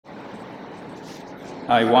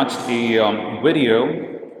I watched a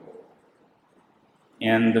video,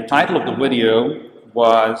 and the title of the video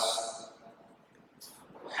was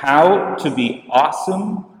How to Be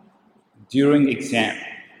Awesome During Exam.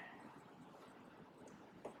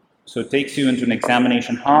 So it takes you into an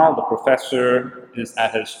examination hall. The professor is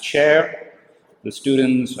at his chair. The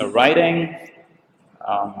students are writing.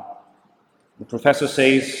 The professor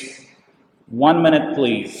says, 1 minute,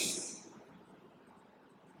 please.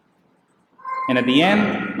 And at the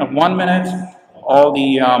end of 1 minute, all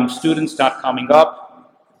the students start coming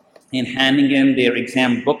up and handing in their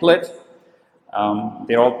exam booklet.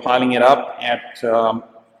 They're all piling it up at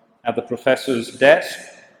the professor's desk.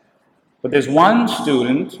 But there's one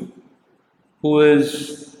student who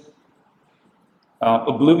is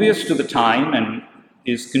oblivious to the time and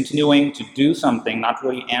is continuing to do something, not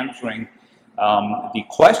really answering the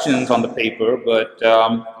questions on the paper, but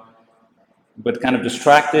kind of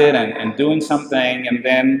distracted and doing something. And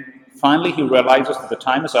then finally he realizes that the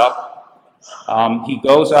time is up. He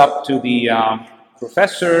goes up to the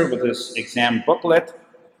professor with his exam booklet,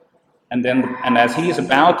 and as he is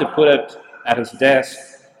about to put it at his desk,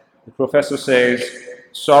 the professor says,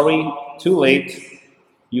 "Sorry, too late,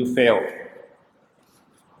 you failed."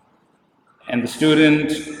 And the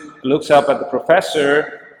student looks up at the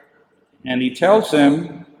professor and he tells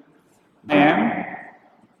him, "Ma'am."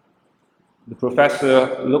 The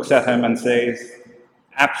professor looks at him and says,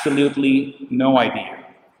 "Absolutely no idea."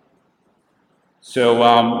 So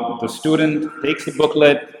the student takes the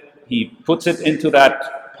booklet, he puts it into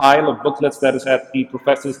that pile of booklets that is at the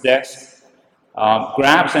professor's desk,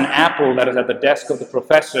 grabs an apple that is at the desk of the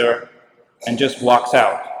professor, and just walks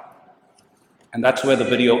out. And that's where the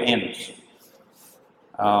video ends.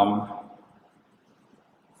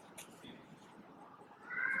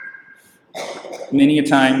 Many a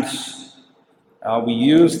times we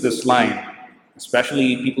use this line,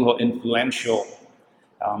 especially people who are influential,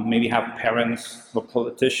 maybe have parents or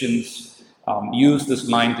politicians, use this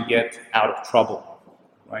line to get out of trouble,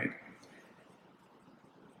 right?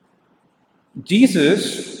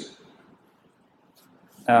 Jesus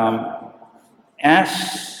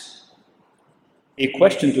asks a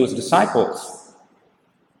question to his disciples.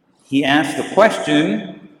 He asks the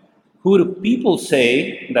question, "Who do people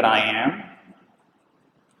say that I am?"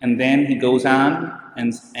 And then he goes on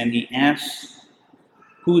and he asks,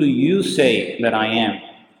 "Who do you say that I am?"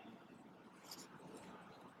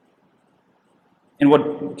 And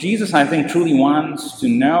what Jesus, I think, truly wants to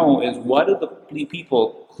know is, what do the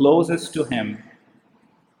people closest to him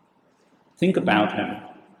think about him?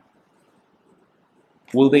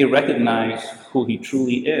 Will they recognize who he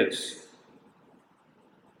truly is?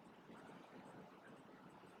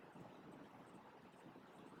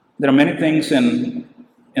 There are many things in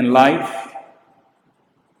life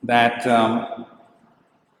that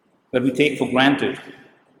we take for granted.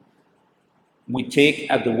 We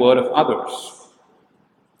take at the word of others.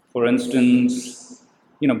 For instance,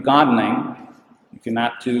 gardening. If you're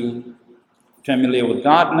not too familiar with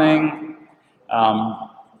gardening,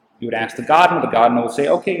 you would ask the gardener would say,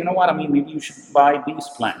 "Okay, you know what, maybe you should buy these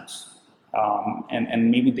plants,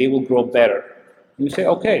 and maybe they will grow better." And you say,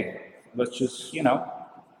 "Okay, let's just, I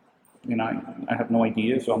have no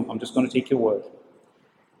idea, so I'm just going to take your word."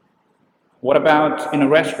 What about in a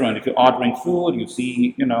restaurant? If you're ordering food, you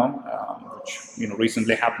see, which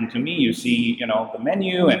recently happened to me. You see, the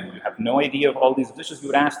menu, and you have no idea of all these dishes. You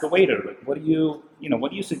would ask the waiter, like, what do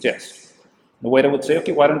you suggest? The waiter would say,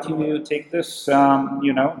 "Okay, why don't you take this,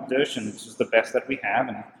 dish, and this is the best that we have,"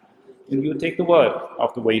 and you would take the word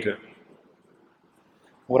of the waiter.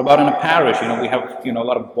 What about in a parish? We have, a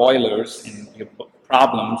lot of boilers and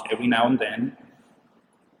problems every now and then.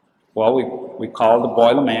 Well, we call the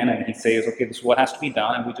boiler man and he says, "Okay, this is what has to be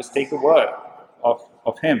done," and we just take the word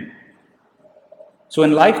of him. So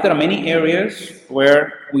in life, there are many areas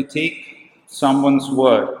where we take someone's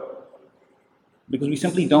word because we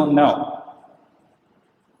simply don't know.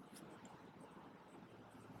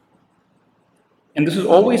 And this is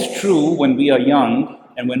always true when we are young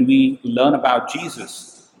and when we learn about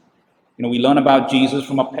Jesus. We learn about Jesus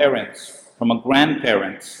from our parents, from our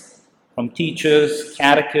grandparents, from teachers,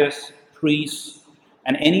 catechists, priests,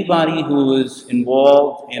 and anybody who is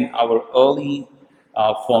involved in our early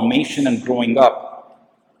formation and growing up.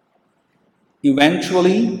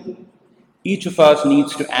 Eventually, each of us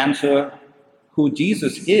needs to answer who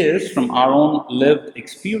Jesus is from our own lived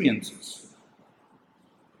experiences,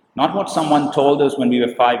 not what someone told us when we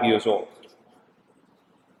were 5 years old.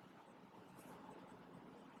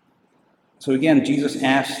 So again, Jesus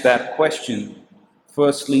asks that question.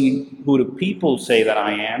 Firstly, who do people say that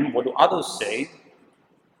I am? What do others say?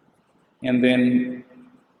 And then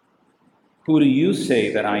Who do you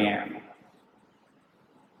say that I am?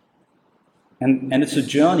 And it's a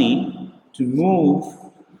journey to move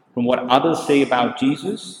from what others say about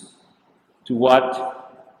Jesus to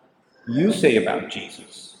what you say about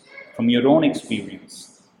Jesus from your own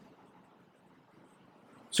experience.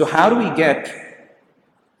 So how do we get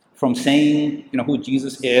from saying, who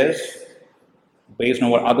Jesus is based on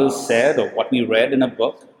what others said or what we read in a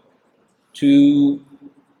book to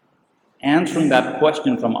answering that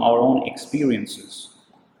question from our own experiences?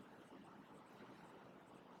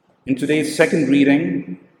 In today's second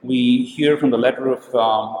reading, we hear from the letter of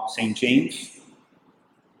St. James.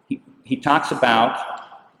 He talks about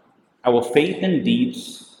our faith and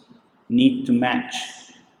deeds need to match.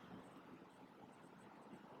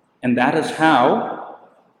 And that is how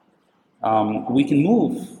we can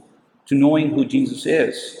move to knowing who Jesus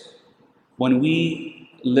is. When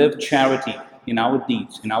we live charity in our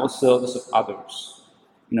deeds, in our service of others,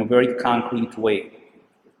 in a very concrete way.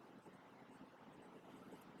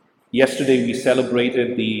 Yesterday we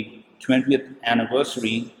celebrated the 20th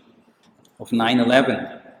anniversary of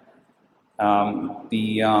 9/11,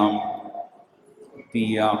 the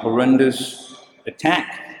horrendous attack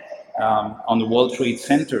on the World Trade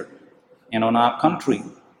Center and on our country.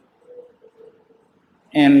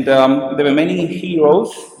 And there were many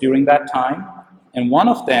heroes during that time, and one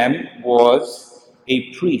of them was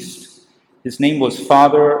a priest. His name was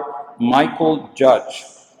Father Michael Judge.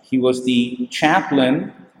 He was the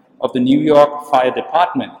chaplain of the New York Fire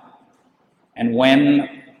Department. And when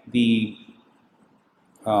the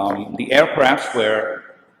aircrafts were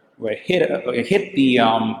hit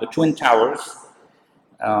the Twin Towers,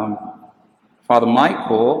 Father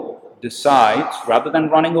Michael decides, rather than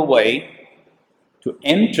running away, to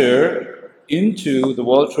enter into the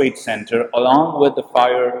World Trade Center along with the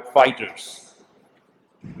firefighters.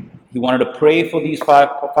 He wanted to pray for these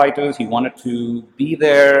firefighters. He wanted to be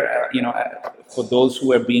there, for those who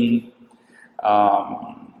were being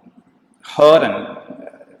hurt, and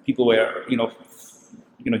people were,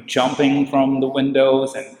 jumping from the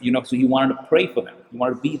windows, and so he wanted to pray for them. He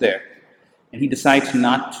wanted to be there, and he decides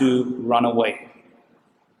not to run away.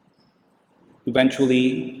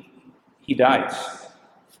 Eventually, he dies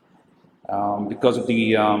because of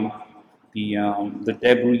the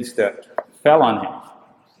debris that fell on him.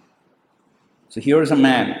 So here is a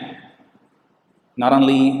man, not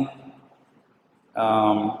only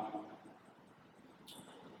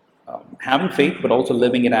having faith, but also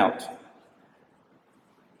living it out.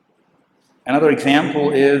 Another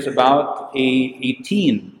example is about a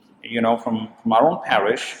teen, from our own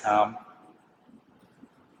parish.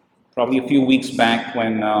 Probably a few weeks back,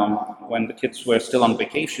 when the kids were still on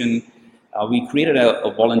vacation, we created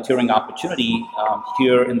a volunteering opportunity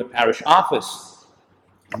here in the parish office.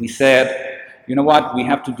 We said, you know what, we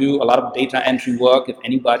have to do a lot of data entry work. If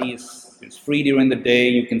anybody is free during the day,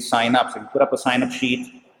 you can sign up. So we put up a sign-up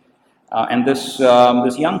sheet, and this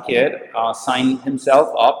young kid signed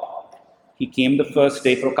himself up. He came the first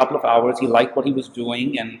day for a couple of hours. He liked what he was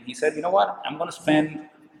doing, and he said, you know what, I'm going to spend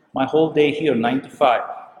my whole day here, 9 to 5,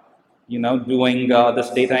 doing this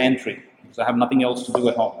data entry, because I have nothing else to do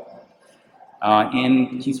at home.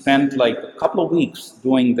 And he spent like a couple of weeks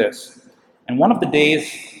doing this. And one of the days,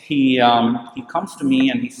 he comes to me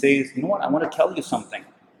and he says, you know what, I want to tell you something.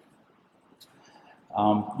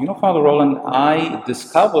 Father Roland, I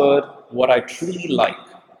discovered what I truly like.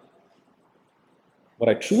 What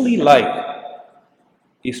I truly like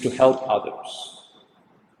is to help others.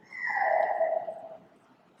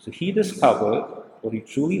 So he discovered what he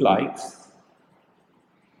truly likes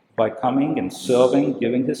by coming and serving,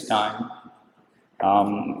 giving his time,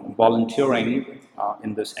 volunteering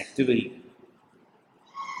in this activity.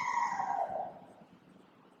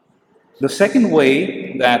 The second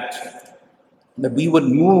way that we would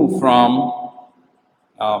move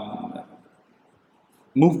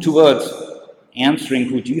towards answering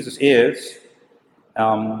who Jesus is,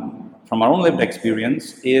 from our own lived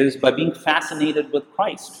experience, is by being fascinated with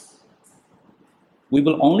Christ. We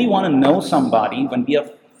will only want to know somebody when we are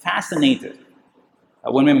fascinated,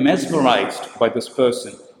 when we're mesmerized by this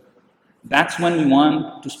person. That's when we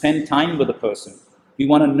want to spend time with the person. We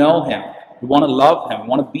want to know him. We want to love him. We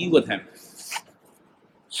want to be with him.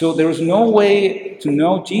 So there is no way to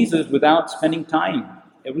know Jesus without spending time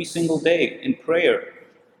every single day in prayer.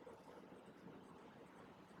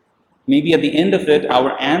 Maybe at the end of it,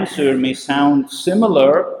 our answer may sound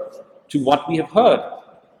similar to what we have heard,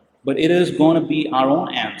 but it is going to be our own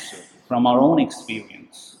answer from our own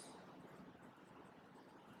experience.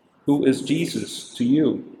 Who is Jesus to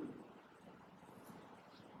you?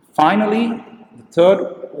 Finally, the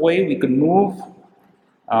third way we could move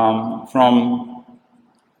from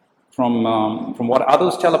what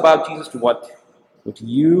others tell about Jesus to what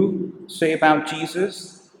you say about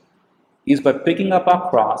Jesus is by picking up our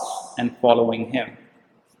cross and following him.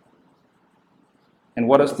 And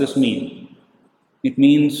what does this mean? It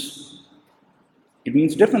means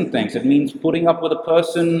different things. It means putting up with a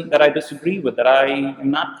person that I disagree with, that I am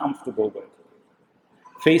not comfortable with,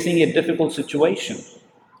 facing a difficult situation,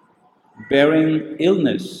 bearing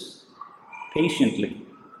illness patiently,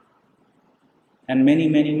 and many,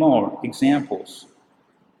 many more examples.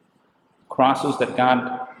 Crosses that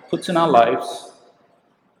God puts in our lives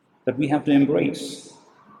that we have to embrace.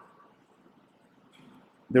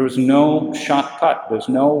 There is no shortcut. There's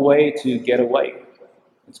no way to get away.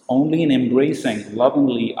 It's only in embracing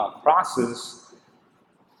lovingly our crosses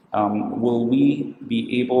will we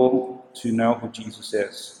be able to know who Jesus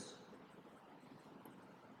is.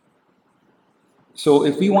 So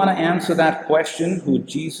if we want to answer that question,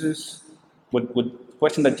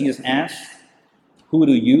 question that Jesus asked, who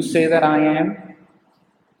do you say that I am?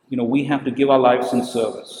 We have to give our lives in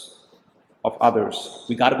service of others.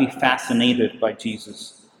 We got to be fascinated by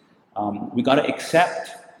Jesus. We got to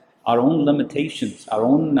accept our own limitations, our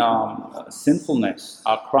own sinfulness,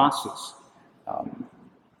 our crosses.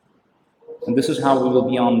 And this is how we will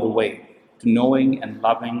be on the way to knowing and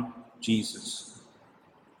loving Jesus.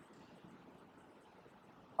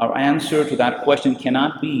 Our answer to that question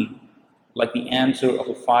cannot be like the answer of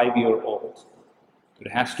a 5-year-old. It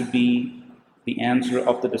has to be the answer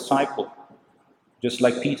of the disciple. Just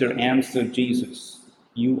like Peter answered Jesus,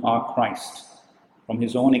 "You are Christ," from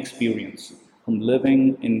his own experience, from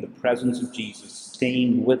living in the presence of Jesus,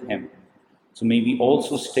 staying with him. So may we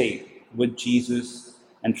also stay with Jesus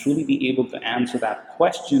and truly be able to answer that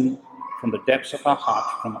question from the depths of our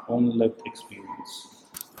heart, from our own lived experience.